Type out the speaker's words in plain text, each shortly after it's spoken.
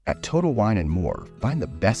At Total Wine & More, find the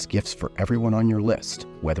best gifts for everyone on your list,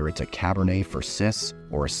 whether it's a Cabernet for sis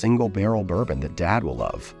or a single barrel bourbon that Dad will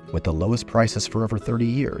love. With the lowest prices for over 30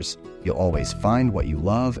 years, you'll always find what you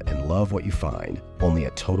love and love what you find. Only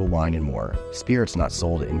at Total Wine & More. Spirits not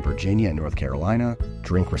sold in Virginia and North Carolina.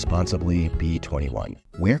 Drink responsibly. Be 21.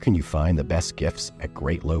 Where can you find the best gifts at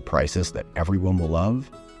great low prices that everyone will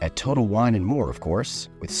love? At Total Wine & More, of course.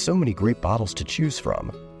 With so many great bottles to choose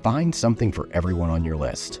from. Find something for everyone on your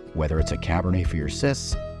list, whether it's a Cabernet for your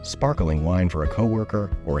sis, sparkling wine for a coworker,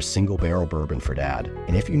 or a single barrel bourbon for Dad.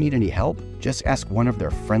 And if you need any help, just ask one of their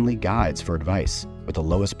friendly guides for advice. With the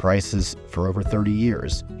lowest prices for over 30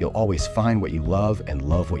 years, you'll always find what you love and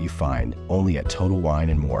love what you find. Only at Total Wine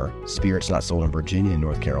 & More. Spirits not sold in Virginia and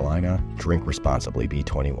North Carolina. Drink responsibly. Be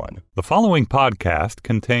 21. The following podcast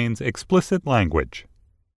contains explicit language.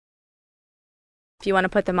 If you want to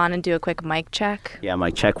put them on and do a quick mic check. Yeah,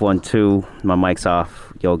 mic check 1, 2. My mic's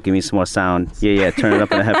off. Yo, give me some more sound. Yeah, turn it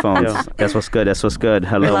up in the headphones. Yo. That's what's good.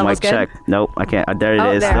 Hello, mic check. Nope, I can't. There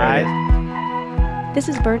it is. There. This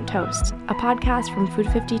is Burnt Toast, a podcast from Food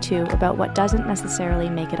 52 about what doesn't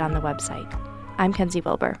necessarily make it on the website. I'm Kenzie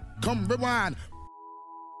Wilbur. Come rewind.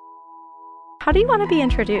 How do you want to be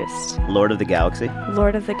introduced? Lord of the Galaxy.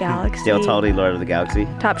 Lord of the Galaxy. Dale Taldy, Lord of the Galaxy.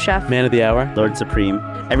 Top Chef. Man of the Hour. Lord Supreme.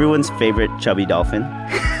 Everyone's favorite chubby dolphin.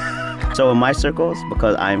 So in my circles,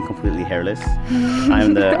 because I'm completely hairless,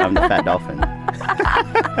 I'm the fat dolphin.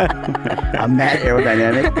 I'm mad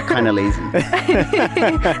aerodynamic, kind of lazy.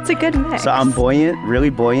 It's a good mix. So I'm buoyant,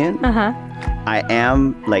 really buoyant. Uh-huh. I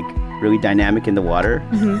am like really dynamic in the water,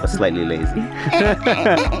 but slightly lazy.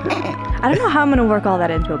 I don't know how I'm going to work all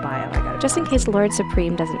that into a bio. Just in case Lord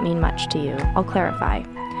Supreme doesn't mean much to you, I'll clarify.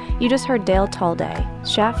 You just heard Dale Talday,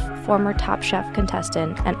 chef, former Top Chef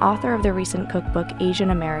contestant, and author of the recent cookbook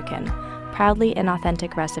Asian American, Proudly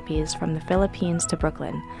Inauthentic Recipes from the Philippines to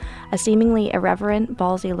Brooklyn, a seemingly irreverent,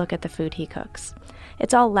 ballsy look at the food he cooks.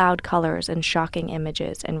 It's all loud colors and shocking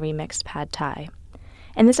images and remixed pad thai.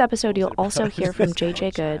 In this episode, you'll also hear from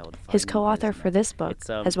J.J. Good, his co-author for this book,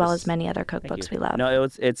 as well as many other cookbooks we love. No,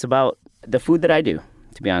 it's about the food that I do,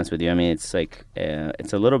 to be honest with you. I mean, it's like,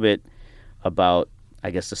 it's a little bit about,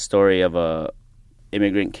 I guess, the story of a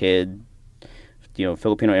immigrant kid,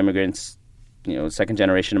 Filipino immigrants,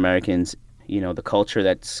 second-generation Americans, the culture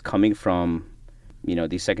that's coming from,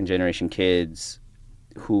 these second-generation kids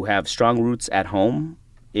who have strong roots at home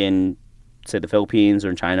in, say, the Philippines or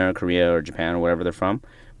in China or Korea or Japan or wherever they're from.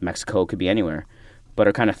 Mexico, could be anywhere, but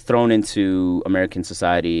are kind of thrown into American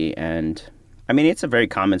society. And I mean, it's a very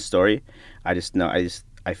common story.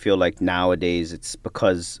 I feel like nowadays it's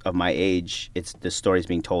because of my age, the story's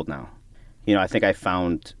being told now. I think I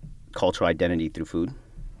found cultural identity through food,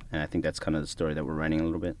 and I think that's kind of the story that we're writing a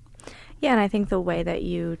little bit. Yeah, and I think the way that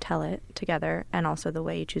you tell it together and also the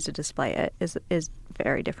way you choose to display it is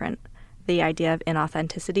very different. The idea of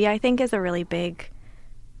inauthenticity, I think, is a really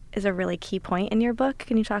key point in your book.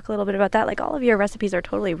 Can you talk a little bit about that? Like, all of your recipes are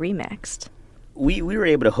totally remixed. We were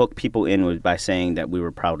able to hook people in by saying that we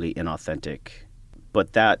were proudly inauthentic.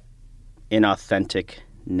 But that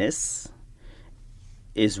inauthenticness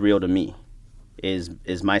is real to me,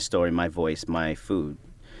 is my story, my voice, my food.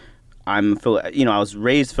 I was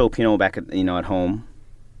raised Filipino back at home.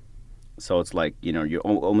 So it's like, you're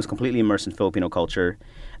almost completely immersed in Filipino culture.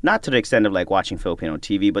 Not to the extent of like watching Filipino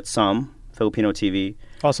TV, but some Filipino TV.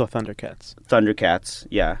 Also Thundercats,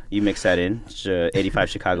 yeah. You mix that in. 85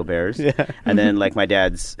 Chicago Bears. Yeah. And then like my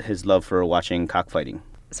dad's, his love for watching cockfighting.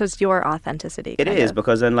 So it's your authenticity. It is,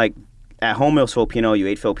 because then like at home it was Filipino, you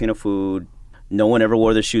ate Filipino food. No one ever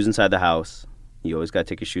wore their shoes inside the house. You always got to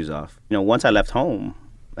take your shoes off. Once I left home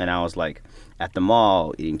and I was like at the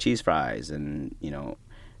mall eating cheese fries and,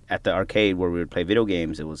 at the arcade where we would play video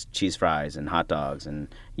games, it was cheese fries and hot dogs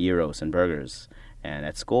and gyros and burgers. And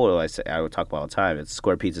at school, I would talk about all the time, it's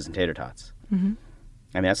square pizzas and tater tots. Mm-hmm.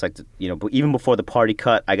 I mean, that's like, even before the party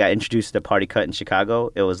cut, I got introduced to the party cut in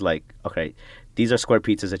Chicago. It was like, okay, these are square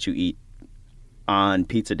pizzas that you eat on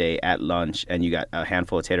pizza day at lunch, and you got a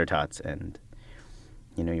handful of tater tots. And,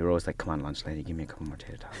 you're always like, come on, lunch lady, give me a couple more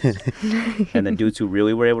tater tots. And the dudes who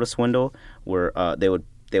really were able to swindle were, they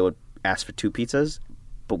would ask for 2 pizzas,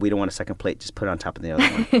 but we don't want a second plate, just put it on top of the other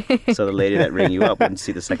one. So the lady that rang you up wouldn't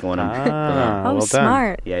see the second one. Well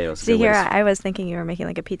smart. Yeah, it was See, here I was thinking you were making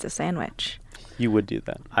like a pizza sandwich. You would do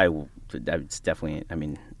that. It's definitely,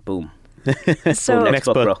 boom. So next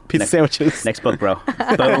book, bro. Pizza sandwiches. Next book, bro.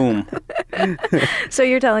 Boom. So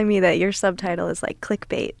you're telling me that your subtitle is like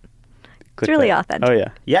clickbait. It's really authentic. Oh, yeah.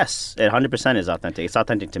 Yes, it 100% is authentic. It's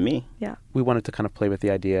authentic to me. Yeah. We wanted to kind of play with the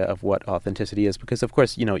idea of what authenticity is because, of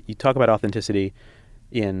course, you talk about authenticity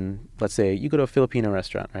in, let's say, you go to a Filipino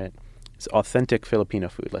restaurant, right? It's authentic Filipino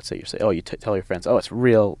food. Let's say you tell your friends, oh, it's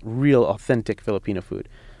real authentic Filipino food.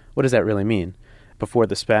 What does that really mean? Before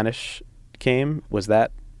the Spanish came, was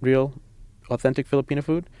that real authentic Filipino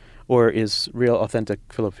food? Or is real authentic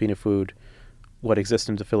Filipino food what exists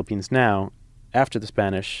in the Philippines now after the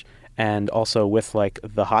Spanish, and also with like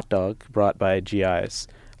the hot dog brought by GIs?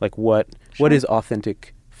 Like what is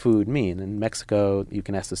authentic food mean? In Mexico, you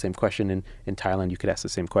can ask the same question. In Thailand, you could ask the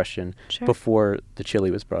same question. Sure. Before the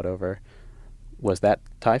chili was brought over. Was that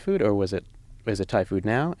Thai food, or is it Thai food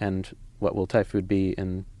now? And what will Thai food be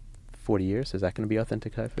in 40 years? Is that going to be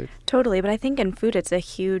authentic Thai food? Totally, but I think in food it's a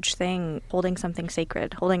huge thing, holding something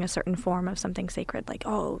sacred, holding a certain form of something sacred. Like,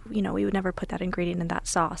 oh, we would never put that ingredient in that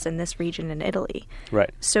sauce in this region in Italy. Right.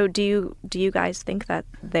 So do you guys think that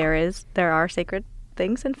there are sacred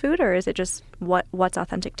things in food, or is it just what's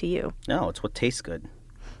authentic to you? No, it's what tastes good.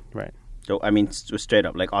 Right. So I mean, straight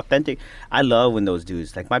up, like authentic. I love when those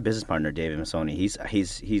dudes, like my business partner David Masoni,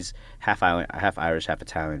 he's half Irish, half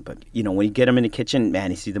Italian. But when you get him in the kitchen,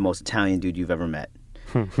 man, he's the most Italian dude you've ever met.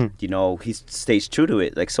 He stays true to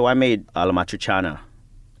it. Like, so I made alla matriciana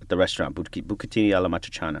at the restaurant, bucatini alla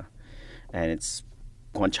matriciana, and it's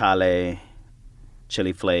guanciale,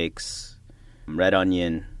 chili flakes, red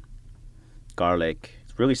onion, garlic.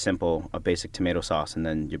 It's really simple, a basic tomato sauce, and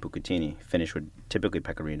then your bucatini, finished with typically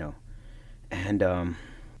pecorino. And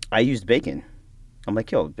I used bacon. I'm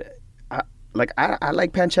like, yo, I like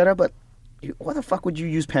pancetta, but why the fuck would you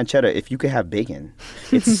use pancetta if you could have bacon?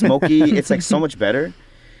 It's smoky. It's like so much better.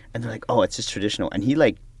 And they're like, oh, it's just traditional. And he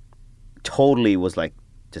like totally was like,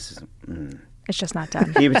 this is. It's just not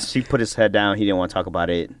done. He put his head down. He didn't want to talk about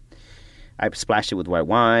it. I splashed it with white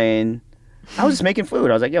wine. I was just making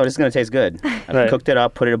food. I was like, yo, this is gonna taste good. I cooked it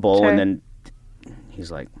up, put it in a bowl, and then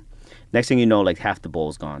he's like, next thing you know, like half the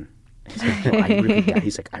bowl's gone.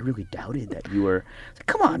 He's like, I really doubted that you were. I was like,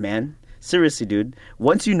 come on, man. Seriously, dude.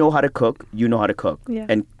 Once you know how to cook, you know how to cook. Yeah.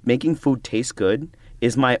 And making food taste good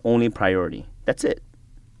is my only priority. That's it.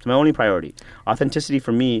 It's my only priority. Authenticity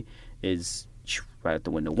for me is right out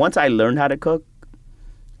the window. Once I learned how to cook,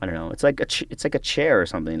 I don't know. It's like a chair or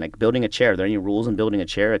something. Like building a chair. Are there any rules in building a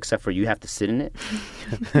chair except for you have to sit in it?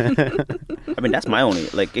 I mean, that's my only.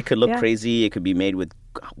 Like, it could look crazy. It could be made with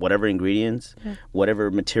whatever ingredients, whatever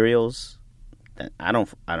materials. I don't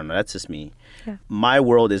know. That's just me. Yeah. My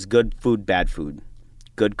world is good food, bad food.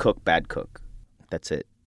 Good cook, bad cook. That's it.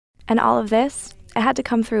 And all of this, it had to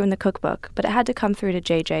come through in the cookbook, but it had to come through to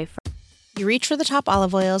JJ first. You reach for the top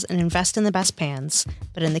olive oils and invest in the best pans.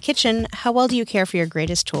 But in the kitchen, how well do you care for your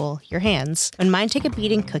greatest tool, your hands? When mine take a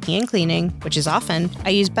beating cooking and cleaning, which is often,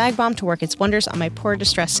 I use Bag Balm to work its wonders on my poor,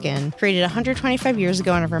 distressed skin. Created 125 years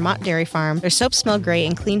ago on a Vermont dairy farm, their soaps smell great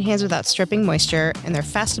and clean hands without stripping moisture, and their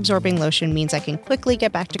fast-absorbing lotion means I can quickly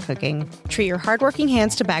get back to cooking. Treat your hardworking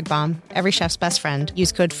hands to Bag Balm, every chef's best friend.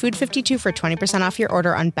 Use code FOOD52 for 20% off your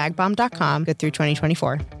order on bagbalm.com, good through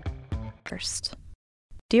 2024. First.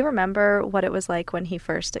 Do you remember what it was like when he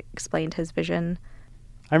first explained his vision?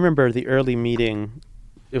 I remember the early meeting.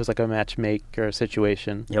 It was like a matchmaker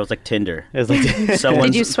situation. Yeah, it was like Tinder. It was like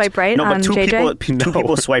Did you swipe right on JJ? Two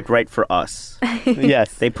people swiped right for us.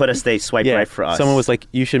 Yes. They swiped right for us. Someone was like,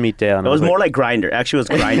 you should meet Dale. It was more like Grindr. Actually, it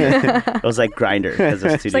was Grindr. It was like Grindr.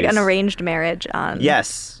 It's like an arranged marriage on...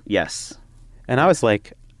 Yes. And I was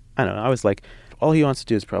like, all he wants to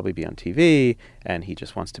do is probably be on TV, and he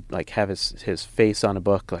just wants to like have his face on a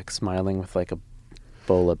book, like smiling with like a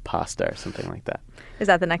bowl of pasta or something like that. Is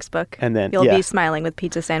that the next book? And then you'll be smiling with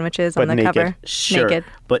pizza sandwiches on the naked. Cover. Sure, naked,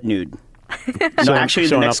 but nude. No, actually,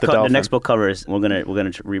 the next book cover is we're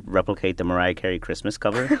gonna replicate the Mariah Carey Christmas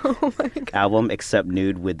cover album, except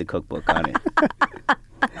nude with the cookbook on it.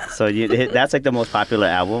 So that's like the most popular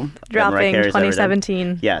album. Dropping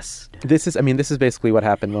 2017. Yes. This is basically what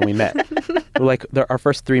happened when we met. Like our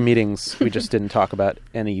first 3 meetings, we just didn't talk about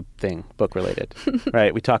anything book related,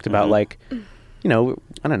 right? We talked about like, I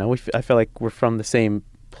don't know. I feel like we're from the same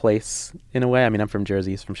place in a way. I mean, I'm from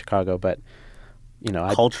Jersey, he's from Chicago, but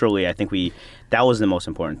culturally, I think that was the most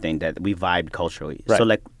important thing, that we vibed culturally. Right. So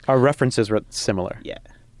like our references were similar. Yeah.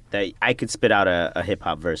 That I could spit out a hip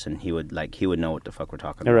hop verse and he would know what the fuck we're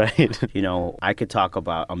talking about. Right. I could talk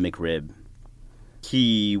about a McRib.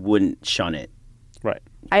 He wouldn't shun it. Right.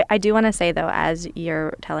 I do want to say though, as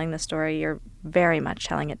you're telling the story, you're very much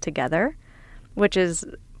telling it together, which is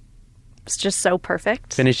just so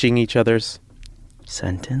perfect. Finishing each other's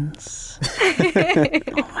sentence.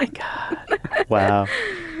 Oh my God. Wow.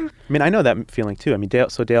 I mean, I know that feeling too. I mean,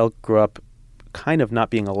 Dale grew up kind of not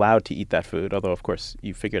being allowed to eat that food, although of course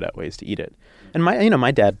you figured out ways to eat it. And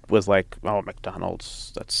my dad was like, "Oh,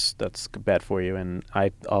 McDonald's, that's bad for you." And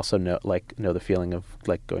I also know the feeling of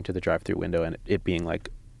like going to the drive-through window and it being like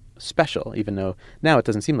special, even though now it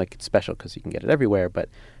doesn't seem like it's special because you can get it everywhere. But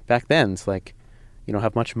back then, it's like you don't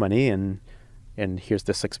have much money, and here's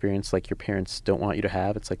this experience like your parents don't want you to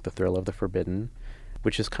have. It's like the thrill of the forbidden,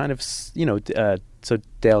 which is kind of so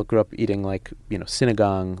Dale grew up eating like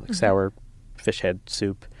sinigang, like sour fish head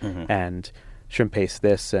soup, and shrimp paste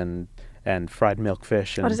this and fried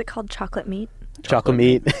milkfish. And what is it called? Chocolate meat? Chocolate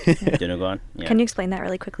meat. Dinuguan. Yeah. Can you explain that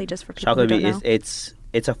really quickly just for people Chocolate who meat don't know?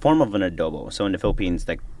 it's a form of an adobo. So in the Philippines,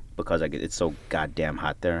 like because like it's so goddamn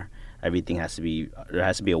hot there, everything has to be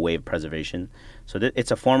a way of preservation. So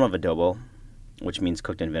it's a form of adobo, which means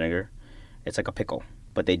cooked in vinegar. It's like a pickle,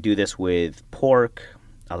 but they do this with pork,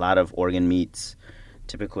 a lot of organ meats,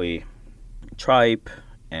 typically tripe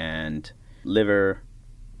and liver,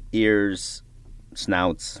 ears,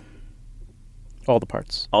 snouts. All the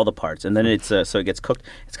parts. And then it's so it gets cooked.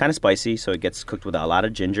 It's kind of spicy, so it gets cooked with a lot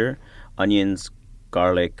of ginger, onions,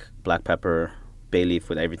 garlic, black pepper, bay leaf.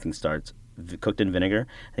 With everything starts cooked in vinegar,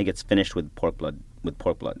 and it gets finished with pork blood.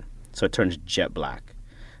 So it turns jet black.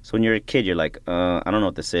 So when you're a kid, you're like, I don't know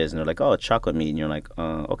what this is, and they're like, oh, it's chocolate meat, and you're like,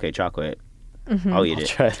 okay, chocolate. I'll eat it.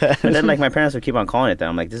 Try that. And then like my parents would keep on calling it that.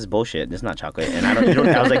 I'm like, this is bullshit. This is not chocolate. And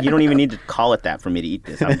I was like, you don't even need to call it that for me to eat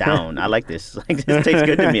this. I'm down. I like this. Like this tastes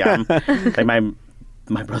good to me. I'm like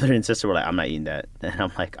my brother and sister were like, I'm not eating that. And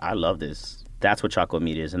I'm like, I love this. That's what chocolate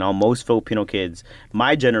meat is. And most Filipino kids,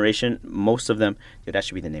 my generation, most of them, dude, that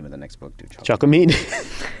should be the name of the next book, dude. Chocolate meat.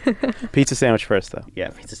 Pizza sandwich first, though. Yeah,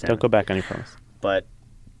 pizza sandwich. Don't go back on your promise. But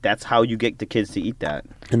that's how you get the kids to eat that.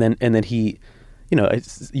 And then he,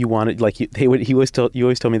 you wanted like he always told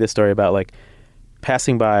me this story about like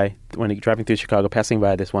passing by when he driving through Chicago, passing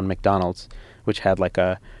by this one McDonald's which had like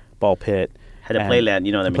a ball pit. Had a playland,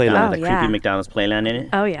 the McDonald's, creepy McDonald's playland in it.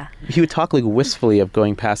 Oh yeah. He would talk like wistfully of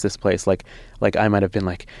going past this place, like I might have been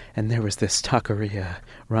like, and there was this taqueria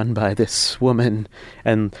run by this woman,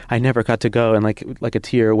 and I never got to go, and like a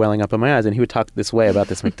tear welling up in my eyes, and he would talk this way about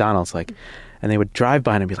this McDonald's, like, and they would drive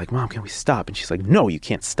by and be like, Mom, can we stop? And she's like, no, you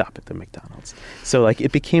can't stop at the McDonald's. So like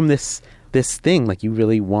it became this thing, like you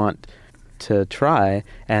really want to try,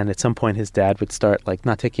 and at some point his dad would start like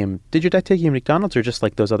not taking him. Did your dad take you to McDonald's or just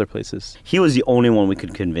like those other places? He was the only one we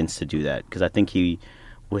could convince to do that because I think he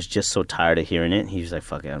was just so tired of hearing it. He was like,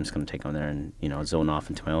 fuck it, I'm just going to take him there and zone off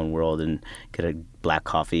into my own world and get a black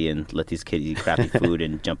coffee and let these kids eat crappy food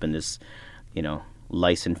and jump in this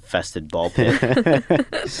lice infested ball pit,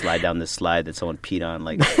 slide down this slide that someone peed on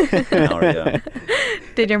like an hour ago.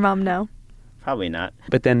 Did your mom know? Probably not.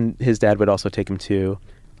 But then his dad would also take him to,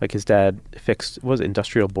 like, his dad fixed, what was it,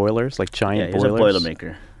 industrial boilers, like giant boilers? Yeah, he was a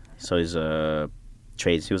boilermaker. So he was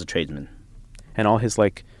a tradesman. And all his,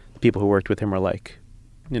 like, people who worked with him were, like,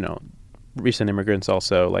 recent immigrants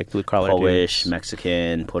also, like blue-collar Polish, dudes.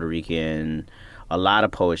 Mexican, Puerto Rican, a lot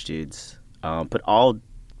of Polish dudes. But all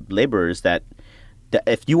laborers that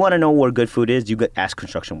if you want to know where good food is, you ask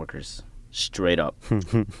construction workers. Straight up.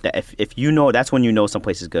 That if that's when you know some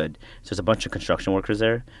place is good. So there's a bunch of construction workers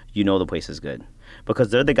there, the place is good.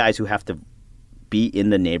 Because they're the guys who have to be in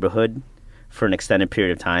the neighborhood for an extended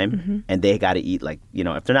period of time, and they got to eat, like,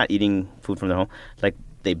 if they're not eating food from their home, like,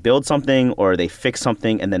 they build something or they fix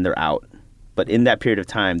something and then they're out. But in that period of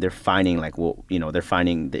time, they're finding, like, they're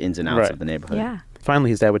finding the ins and outs of the neighborhood. Yeah.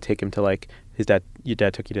 Finally, his dad would take him to, like, your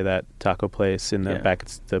dad took you to that taco place in the back,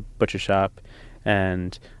 it's the butcher shop,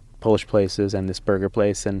 and Polish places, and this burger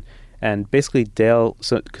place, and basically Dale,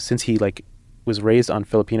 so since he, like, was raised on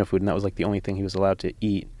Filipino food, and that was like the only thing he was allowed to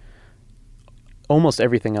eat, almost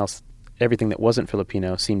everything that wasn't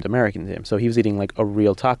Filipino seemed American to him. So he was eating like a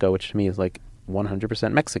real taco, which to me is like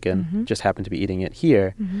 100% Mexican, just happened to be eating it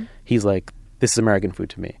here. He's like, this is American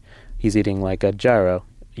food to me. He's eating like a gyro,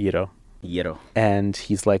 and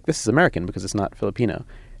he's like, this is American because it's not Filipino.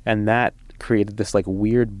 And that created this like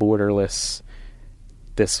weird borderless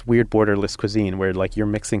cuisine where like you're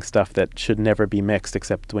mixing stuff that should never be mixed,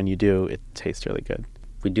 except when you do, it tastes really good.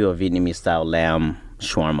 We do a Vietnamese style lamb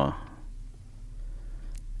shawarma,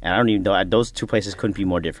 and I don't even know, those two places couldn't be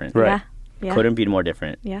more different. Right. Yeah. Couldn't be more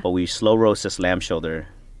different. Yeah. But we slow roast this lamb shoulder.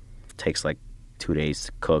 It takes like 2 days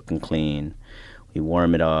to cook and clean. We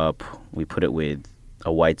warm it up. We put it with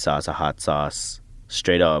a white sauce, a hot sauce,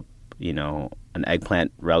 straight up, an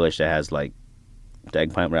eggplant relish that has like the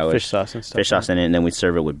eggplant relish, fish sauce and stuff. Fish sauce in it, and then we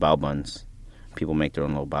serve it with bao buns. People make their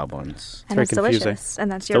own little bao buns. And very it's confusing. delicious.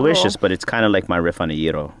 And that's your Delicious, rule. but it's kind of like my riff on a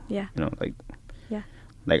gyro. Yeah. Yeah.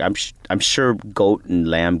 Like I'm sure goat and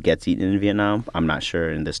lamb gets eaten in Vietnam. I'm not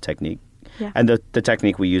sure in this technique. Yeah. And the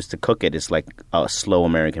technique we use to cook it is like a slow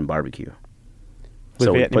American barbecue. With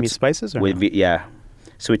we Vietnamese put- spices? Or no? Yeah.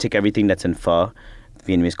 So we take everything that's in pho,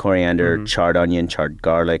 Vietnamese coriander, Mm-hmm. charred onion, charred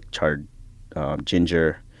garlic, charred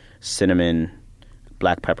ginger, cinnamon,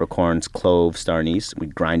 black peppercorns, cloves, star anise. We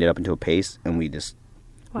grind it up into a paste, and we just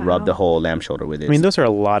rub the Wow. whole lamb shoulder with it. I mean, those are a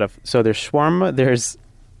lot of. So there's shawarma.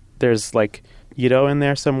 There's like Yido in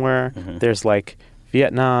there somewhere. Mm-hmm. There's like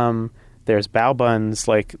Vietnam. There's bao buns.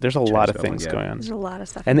 Like there's a lot of bao things buns, yeah. going on. There's a lot of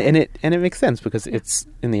stuff. And in there. it makes sense because it's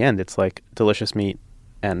in the end it's like delicious meat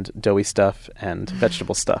and doughy stuff and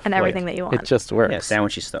vegetable stuff And Like, everything that you want. It just works. Yeah,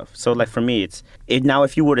 sandwichy stuff. So like for me, now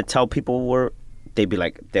if you were to tell people they'd be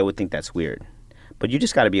like, they would think that's weird. But you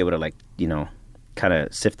just got to be able to like, kind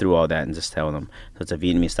of sift through all that and just tell them. So it's a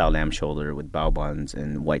Vietnamese style lamb shoulder with bao buns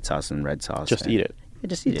and white sauce and red sauce. Just and- eat it. Yeah,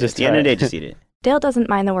 just eat it. Just At the end of the try day, it. just eat it. Dale doesn't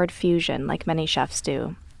mind the word fusion like many chefs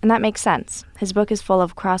do. And that makes sense. His book is full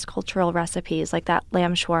of cross-cultural recipes like that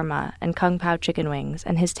lamb shawarma and kung pao chicken wings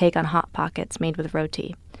and his take on hot pockets made with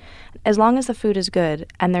roti. As long as the food is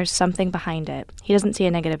good and there's something behind it, he doesn't see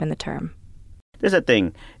a negative in the term. There's a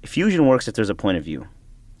thing. Fusion works if there's a point of view,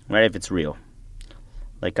 right? If it's real.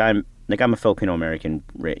 Like I'm a Filipino American,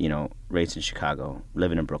 raised in Chicago,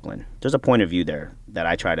 living in Brooklyn. There's a point of view there that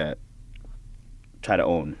I try to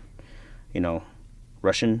own.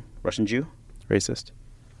 Russian Jew, Racist.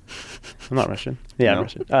 I'm not Russian. Yeah, No. I'm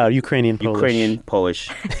Russian. Ukrainian, Polish. Ukrainian Polish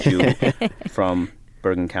Jew from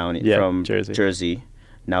Bergen County, Yeah, from Jersey.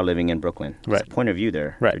 now living in Brooklyn. There's Right. a point of view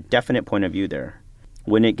there. Right. A definite point of view there.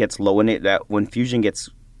 When it gets low, when fusion gets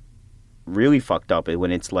really fucked up,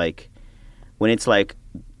 when it's like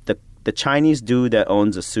the Chinese dude that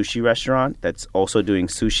owns a sushi restaurant that's also doing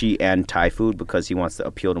sushi and Thai food because he wants to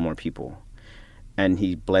appeal to more people, and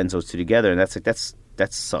he blends those two together, and that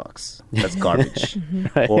sucks. That's garbage.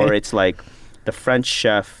 Right. Or it's like the French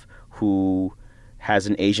chef who has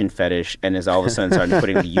an Asian fetish and is all of a sudden starting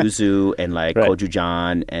putting yuzu and like Right.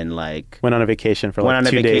 gochujang and like Went on a vacation for Went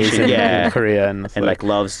like on a 2 days vacation, in, yeah. in Korea and like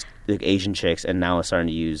loves the Asian chicks, and now is starting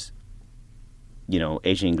to use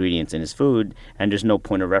Asian ingredients in his food, and there's no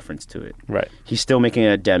point of reference to it. right. He's still making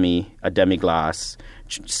a demi-glace,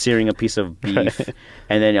 searing a piece of beef,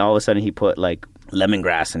 and then all of a sudden he put like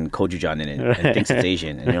lemongrass and gochujang in it and thinks it's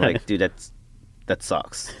Asian, and you're like, dude, that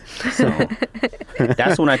sucks. So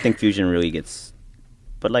that's when I think fusion really gets.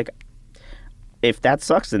 But like, if that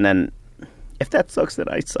sucks, then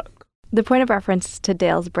I suck. The point of reference to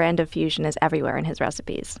Dale's brand of fusion is everywhere in his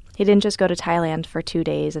recipes. He didn't just go to Thailand for 2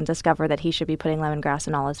 days and discover that he should be putting lemongrass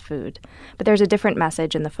in all his food. But there's a different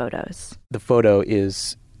message in the photos. The photo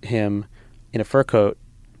is him in a fur coat,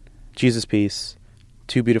 Jesus piece,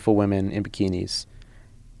 2 beautiful women in bikinis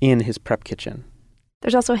in his prep kitchen.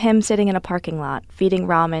 There's also him sitting in a parking lot, feeding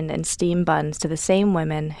ramen and steamed buns to the same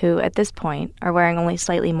women who, at this point, are wearing only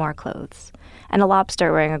slightly more clothes, and a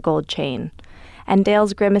lobster wearing a gold chain, and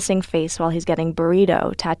Dale's grimacing face while he's getting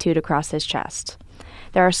burrito tattooed across his chest.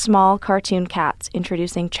 There are small cartoon cats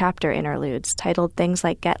introducing chapter interludes titled things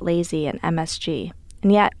like Get Lazy and MSG,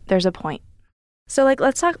 and yet there's a point. So,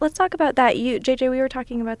 let's talk about that. JJ, we were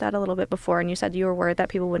talking about that a little bit before, and you said you were worried that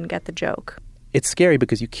people wouldn't get the joke. It's scary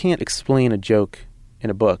because you can't explain a joke in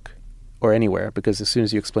a book or anywhere, because as soon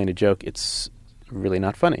as you explain a joke, it's really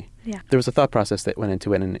not funny. Yeah. There was a thought process that went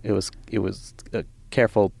into it, and it was a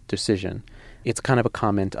careful decision. It's kind of a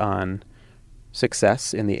comment on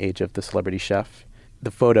success in the age of the celebrity chef.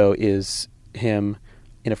 The photo is him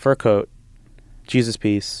in a fur coat, Jesus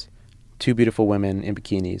piece, 2 beautiful women in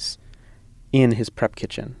bikinis in his prep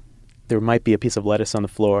kitchen. There might be a piece of lettuce on the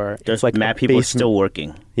floor. There's it's like mad a people basement- still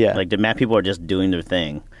working. Yeah. Like the mad people are just doing their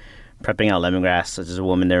thing, prepping out lemongrass. There's a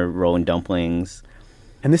woman there rolling dumplings.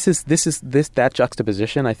 And that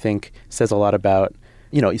juxtaposition, I think, says a lot about,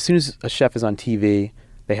 as soon as a chef is on TV,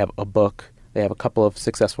 they have a book, they have a couple of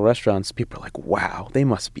successful restaurants, people are like, wow, they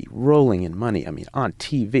must be rolling in money. I mean, on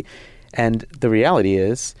TV. And the reality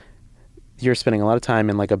is, you're spending a lot of time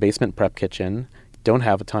in like a basement prep kitchen, don't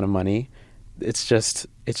have a ton of money. It's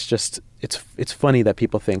funny that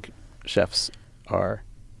people think chefs are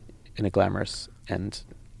in a glamorous and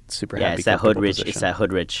super Yeah, happy. it's that hood comfortable rich. position. It's that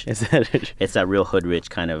hood rich. It's It's that real hood rich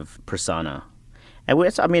kind of persona. And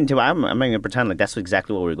I'm not going to pretend like that's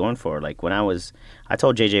exactly what we were going for. Like I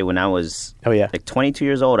told JJ when I was Oh, yeah. like 22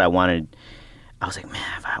 years old, I was like,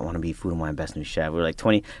 man, if I want to be Food and Wine Best New Chef. We were like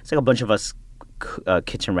 20. It's like a bunch of us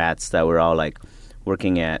kitchen rats that were all like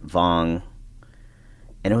working at Vong.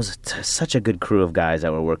 And it was such a good crew of guys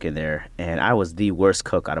that were working there. And I was the worst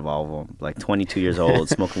cook out of all of them. Like 22 years old,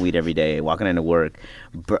 smoking weed every day, walking into work,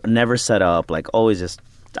 never set up, like always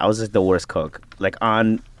I was just the worst cook. Like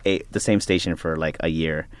on the same station for like a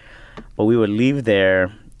year. But we would leave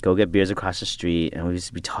there, go get beers across the street, and we'd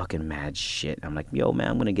just be talking mad shit. I'm like, yo, man,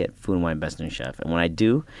 I'm going to get Food and Wine Best New Chef. And when I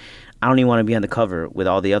do, I don't even want to be on the cover with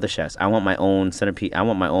all the other chefs. I want my own centerpiece. I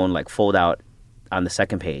want my own like fold out on the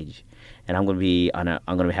second page. And I'm going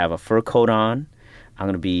to have a fur coat on. I'm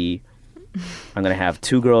going to have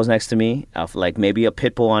 2 girls next to me, like maybe a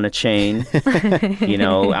pit bull on a chain. I'm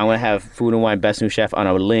going to have Food and Wine Best New Chef on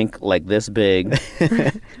a link like this big.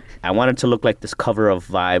 I wanted to look like this cover of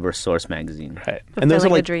Vibe or Source magazine. Right. And those are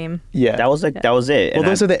like a dream. Yeah. That was it. Well,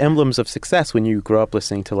 those are the emblems of success when you grow up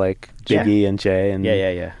listening to like Biggie and Jay. And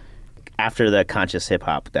Yeah. After the conscious hip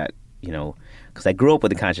hop that, because I grew up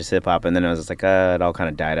with the conscious hip hop, and then I was just like, it all kind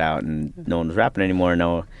of died out and no one was rapping anymore.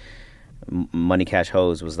 No, Money Cash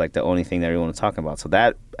Hoes was like the only thing that everyone was talking about. So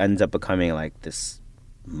that ends up becoming like this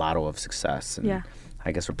motto of success. And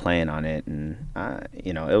I guess we're playing on it. And,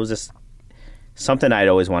 it was just something I'd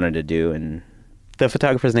always wanted to do. And the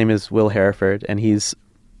photographer's name is Will Hereford, and he's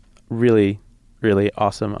really, really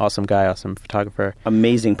awesome guy, awesome photographer.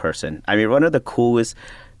 Amazing person. I mean, one of the coolest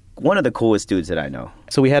dudes that I know.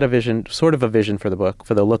 So we had a vision for the book,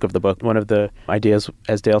 for the look of the book. One of the ideas,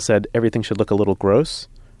 as Dale said, everything should look a little gross.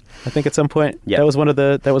 I think at some point that was one of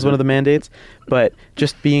the mandates. But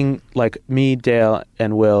just being like me, Dale,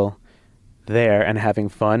 and Will there and having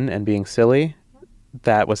fun and being silly,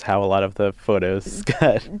 that was how a lot of the photos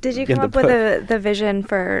got. Did you come up with the vision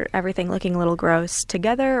for everything looking a little gross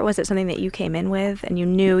together, or was it something that you came in with and you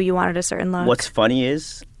knew you wanted a certain look? What's funny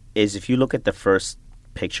is if you look at the first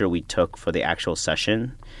picture we took for the actual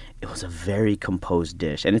session, it was a very composed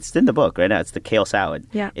dish, and it's in the book right now. It's the kale salad.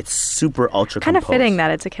 Yeah, it's super ultra kind composed. of fitting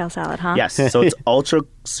that it's a kale salad, huh? Yes, so it's ultra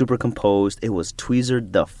super composed. It was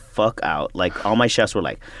tweezered the fuck out. Like all my chefs were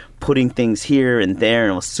like putting things here and there,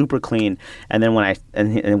 and it was super clean. And then when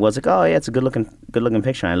and it was like, oh yeah, it's a good looking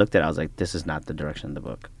picture. And I looked at it, I was like, this is not the direction of the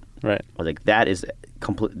book. Right. I was like, that is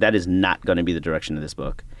not going to be the direction of this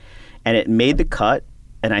book. And it made the cut.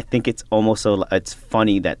 And I think it's almost it's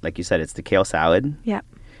funny that, like you said, it's the kale salad. Yeah.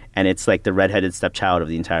 And it's like the redheaded stepchild of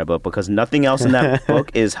the entire book, because nothing else in that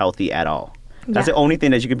book is healthy at all. That's the only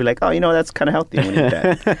thing that you could be like, oh, that's kind of healthy when you eat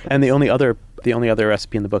that. And the only other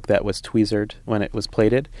recipe in the book that was tweezered when it was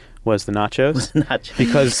plated was the nachos.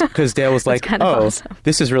 Because Dale was like, awesome.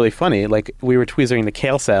 This is really funny. Like, we were tweezering the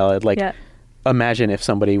kale salad. Like, imagine if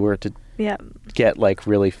somebody were to get like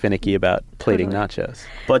really finicky about plating nachos.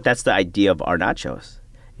 But that's the idea of our nachos,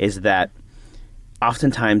 is that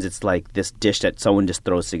oftentimes it's like this dish that someone just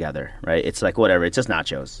throws together, right? It's like whatever, it's just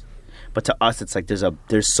nachos. But to us, it's like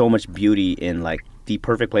there's so much beauty in like the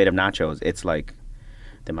perfect plate of nachos. It's like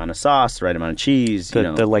the amount of sauce, the right amount of cheese.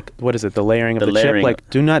 The like, what is it? The layering of the chip. Like,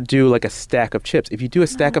 do not do like a stack of chips. If you do a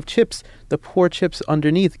stack of chips, the poor chips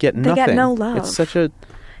underneath get nothing. They get no love. It's such a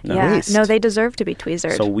waste. No, they deserve to be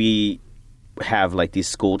tweezered. So we have like these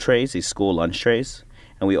school trays, these school lunch trays.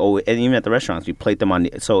 And and even at the restaurants, we plate them on.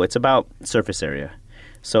 So it's about surface area.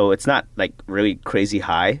 So it's not like really crazy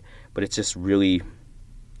high, but it's just really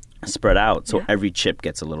spread out. So every chip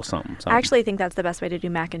gets a little something. I actually think that's the best way to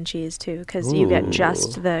do mac and cheese too, because you get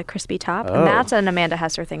just the crispy top. And that's an Amanda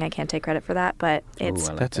Hesser thing. I can't take credit for that, but it's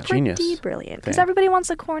that's a genius. Pretty brilliant, because everybody wants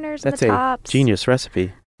the corners and the tops. That's a genius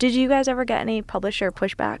recipe. Did you guys ever get any publisher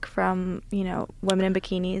pushback from women in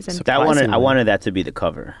bikinis? And I wanted that to be the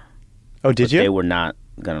cover. Oh, did you? They were not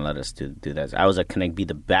gonna let us do that. I was like, "Can I be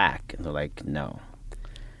the back?" And they're like, "No."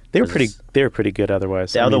 They were pretty good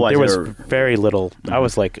otherwise. There was very little. I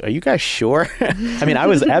was like, "Are you guys sure?" I mean, I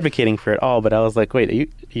was advocating for it all, but I was like, "Wait, are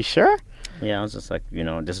you sure?" Yeah, I was just like,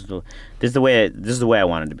 this is the way I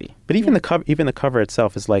wanted to be. But even the cover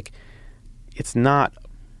itself is like, it's not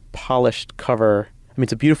polished cover. I mean,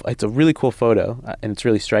 it's a really cool photo, and it's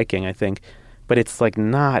really striking, I think, but it's like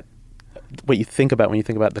not what you think about when you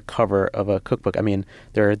think about the cover of a cookbook. I mean,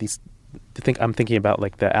 there are these. I'm thinking about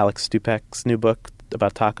like the Alex Stupak's new book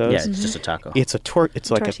about tacos. Yeah, it's just a taco. It's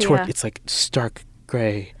like a tortilla. It's like stark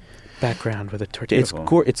gray background with a tortilla.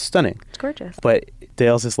 Beautiful. It's stunning. It's gorgeous. But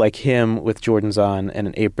Dale's is like him with Jordans on and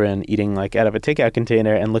an apron, eating like out of a takeout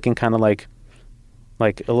container and looking kind of like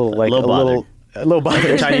a little bothered.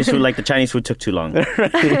 The Chinese food took too long. Like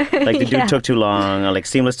the dude took too long. Like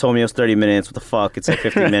Seamless told me it was 30 minutes. What the fuck? It's like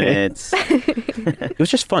 50 minutes. It was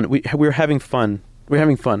just fun. We were having fun.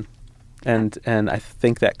 And I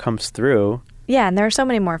think that comes through. Yeah, and there are so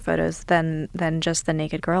many more photos than just the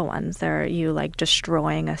naked girl ones. There are you like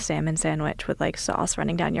destroying a salmon sandwich with like sauce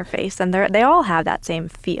running down your face, and they all have that same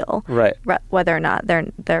feel, right? Whether or not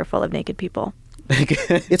they're full of naked people.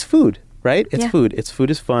 It's food, right? It's food. Food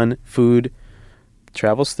is fun. Food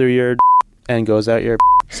travels through your and goes out your.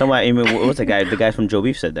 What was the guy? The guy from Joe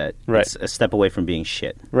Beef said that. Right. It's a step away from being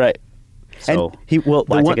shit. Right. So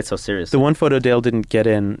why take it so seriously? The one photo Dale didn't get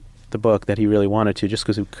in the book that he really wanted to, just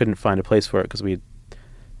because we couldn't find a place for it, because we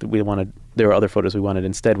wanted, there were other photos we wanted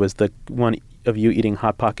instead, was the one of you eating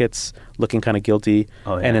Hot Pockets, looking kind of guilty,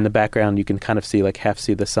 and in the background you can kind of see, like, half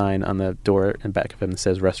see the sign on the door in back of him that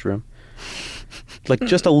says restroom. Like,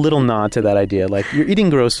 just a little nod to that idea. Like, you're eating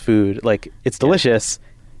gross food. Like, it's delicious.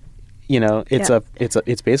 You know,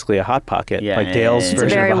 it's basically a Hot Pocket. Yeah, like Dale's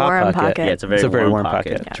version of a Hot Pocket. Yeah, it's a very warm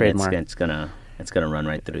pocket. Yeah. Trademark. It's gonna run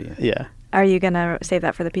right through you. Yeah. Are you gonna save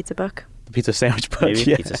that for the pizza book? The pizza sandwich book. Maybe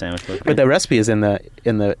yeah. pizza sandwich book. But the recipe is in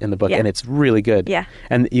the book, and it's really good. Yeah.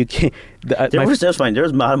 And you can't. There was fine. There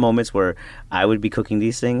was a lot of moments where I would be cooking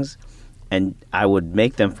these things, and I would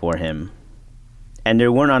make them for him, and they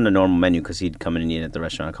weren't on the normal menu because he'd come in and eat at the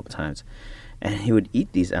restaurant a couple times, and he would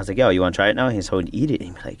eat these. I was like, "Yo, you want to try it now?" So he'd eat it,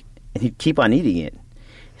 and he'd keep on eating it.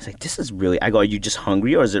 He's like, "This is really." I go, "Are you just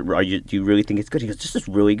hungry, or do you really think it's good?" He goes, "This is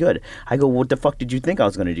really good." I go, "What the fuck did you think I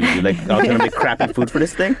was gonna do? I was gonna make crappy food for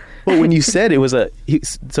this thing?" Well, when you said it was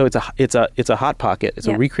it's a Hot Pocket. It's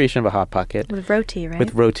a recreation of a Hot Pocket with roti, right?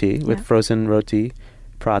 With roti, with frozen roti,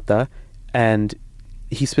 prata, and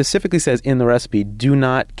he specifically says in the recipe, do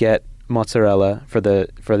not get mozzarella for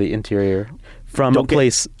the interior from a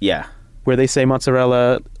place. Where they say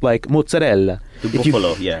mozzarella, like mozzarella. The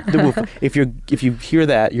buffalo, If you hear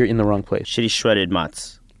that, you're in the wrong place. Shitty shredded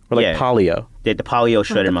mozz. Or like palio. The palio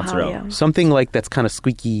shredded mozzarella. Something like that's kind of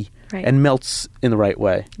squeaky and melts in the right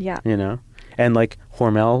way. Yeah. You know? And like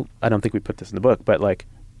Hormel, I don't think we put this in the book, but like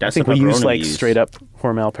that's I think we use like straight up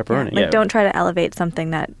Hormel pepperoni. Like don't try to elevate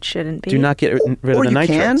something that shouldn't be. Do not get rid of the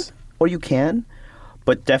nitrates. Or you can,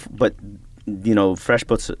 but you know, fresh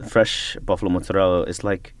buffalo mozzarella is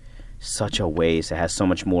like such a waste. It has so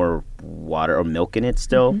much more water or milk in it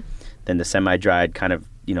still than the semi-dried kind of,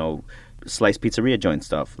 you know, sliced pizzeria joint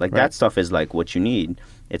stuff. Like that stuff is like what you need.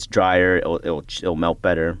 It's drier. It'll melt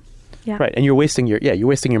better. Yeah. Right, and you're wasting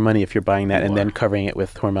your money if you're buying that and then covering it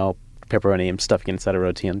with Hormel pepperoni and stuffing it inside a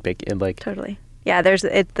roti and baking like totally. Yeah, there's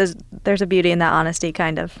a beauty in that honesty,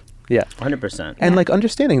 kind of. Yeah, 100%. And like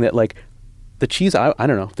understanding that like the cheese I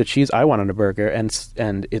don't know, the cheese I want on a burger, and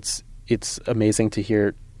it's amazing to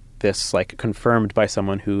hear this like confirmed by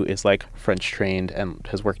someone who is like French trained and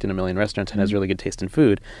has worked in a million restaurants and has really good taste in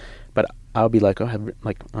food. But I'll be like,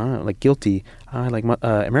 guilty. I like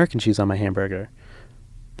American cheese on my hamburger.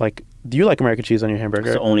 Like, do you like American cheese on your hamburger?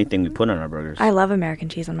 It's the only thing we put on our burgers. I love American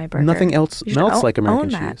cheese on my burger. Nothing else melts like American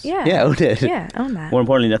cheese. Yeah, own it. Yeah, own that. More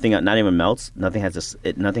importantly, nothing not even melts. Nothing has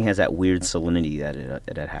nothing has that weird salinity that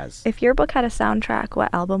it has. If your book had a soundtrack,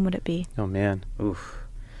 what album would it be? Oh man, oof,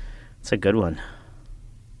 it's a good one.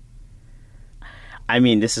 I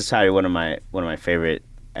mean, this is probably one of my favorite.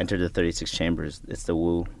 Enter the 36 Chambers. It's the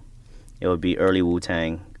Wu. It would be early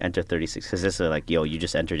Wu-Tang. Enter 36 because this is like, yo, you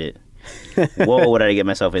just entered it. Whoa, what did I get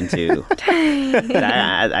myself into?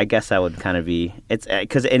 I guess that would kind of be it's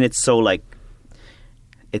because it's so like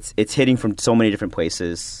it's hitting from so many different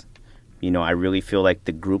places. You know, I really feel like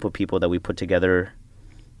the group of people that we put together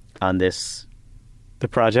on this. The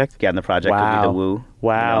project? Yeah, on the project would be the Wu.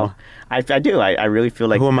 Wow. You know? I do. I really feel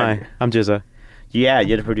like. Who am I? I'm Jizza. Yeah,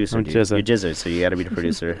 you're the producer. I'm Jizza. You're Jizza, so you got to be the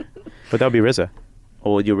producer. But that would be RZA.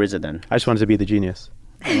 Oh, you're RZA then. I just wanted to be the genius.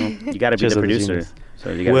 You got to be the producer.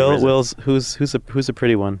 So you gotta Will's who's a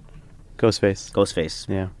pretty one? Ghostface.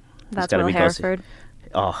 Yeah. That's Will Hereford.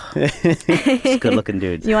 Oh, he's a good-looking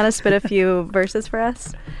dude. You want to spit a few verses for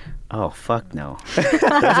us? Oh fuck no! Those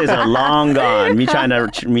days are long gone. Me trying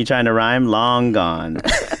to rhyme, long gone.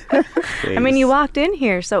 I mean, you walked in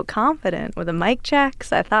here so confident with the mic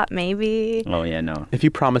checks. I thought maybe. Oh yeah, no. If you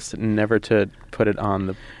promised never to put it on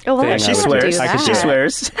the. Oh well, thing, she swears. She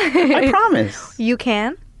swears. I promise. You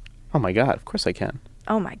can. Oh my god! Of course I can.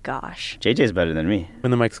 Oh my gosh. JJ's better than me.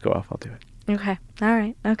 When the mics go off, I'll do it. Okay. All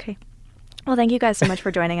right. Okay. Well, thank you guys so much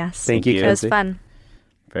for joining us. Thank you. It was fun.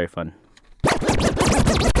 Very fun.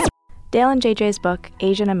 Dale and JJ's book,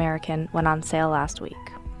 Asian American, went on sale last week.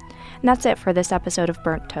 And that's it for this episode of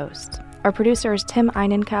Burnt Toast. Our producer is Tim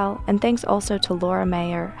Einenkel, and thanks also to Laura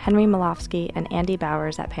Mayer, Henry Malofsky, and Andy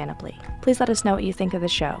Bowers at Panoply. Please let us know what you think of the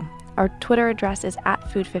show. Our Twitter address is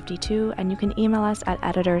 @Food52, and you can email us at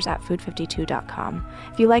editors@food52.com.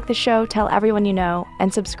 If you like the show, tell everyone you know,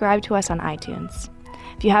 and subscribe to us on iTunes.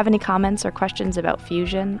 If you have any comments or questions about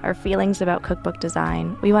fusion or feelings about cookbook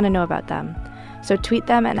design, we want to know about them. So tweet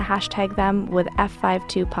them and hashtag them with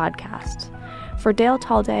F52podcast. For Dale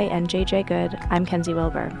Talday and JJ Good, I'm Kenzie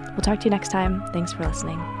Wilbur. We'll talk to you next time. Thanks for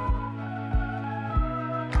listening.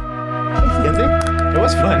 Kenzie? It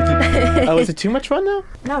was fun. Was it too much fun though?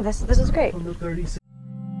 No, this is great.